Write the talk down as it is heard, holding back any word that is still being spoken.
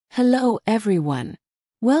Hello everyone.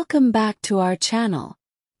 Welcome back to our channel.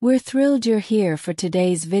 We're thrilled you're here for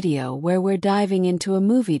today's video where we're diving into a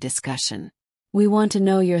movie discussion. We want to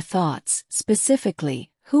know your thoughts,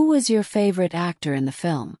 specifically, who was your favorite actor in the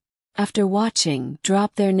film? After watching,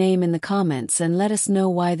 drop their name in the comments and let us know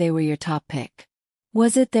why they were your top pick.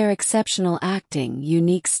 Was it their exceptional acting,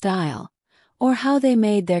 unique style, or how they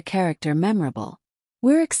made their character memorable?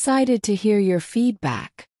 We're excited to hear your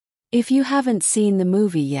feedback. If you haven't seen the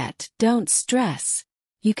movie yet, don't stress.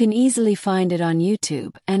 You can easily find it on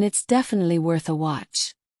YouTube and it's definitely worth a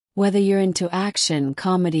watch. Whether you're into action,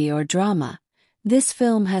 comedy or drama, this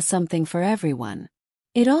film has something for everyone.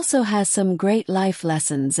 It also has some great life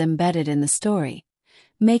lessons embedded in the story,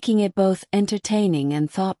 making it both entertaining and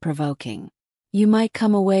thought-provoking. You might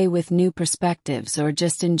come away with new perspectives or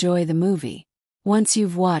just enjoy the movie. Once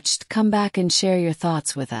you've watched, come back and share your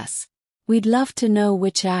thoughts with us. We'd love to know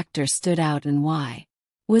which actor stood out and why.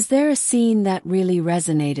 Was there a scene that really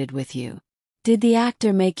resonated with you? Did the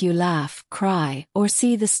actor make you laugh, cry, or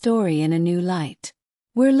see the story in a new light?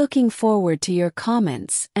 We're looking forward to your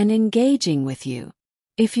comments and engaging with you.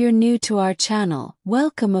 If you're new to our channel,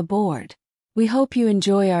 welcome aboard. We hope you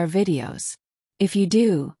enjoy our videos. If you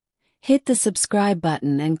do, hit the subscribe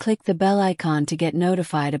button and click the bell icon to get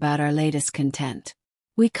notified about our latest content.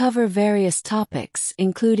 We cover various topics,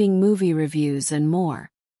 including movie reviews and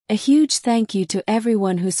more. A huge thank you to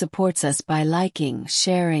everyone who supports us by liking,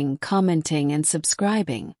 sharing, commenting, and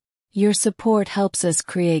subscribing. Your support helps us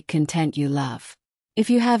create content you love. If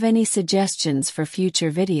you have any suggestions for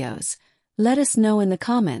future videos, let us know in the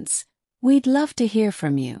comments. We'd love to hear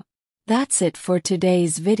from you. That's it for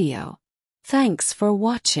today's video. Thanks for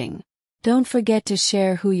watching. Don't forget to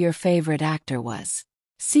share who your favorite actor was.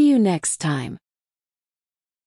 See you next time.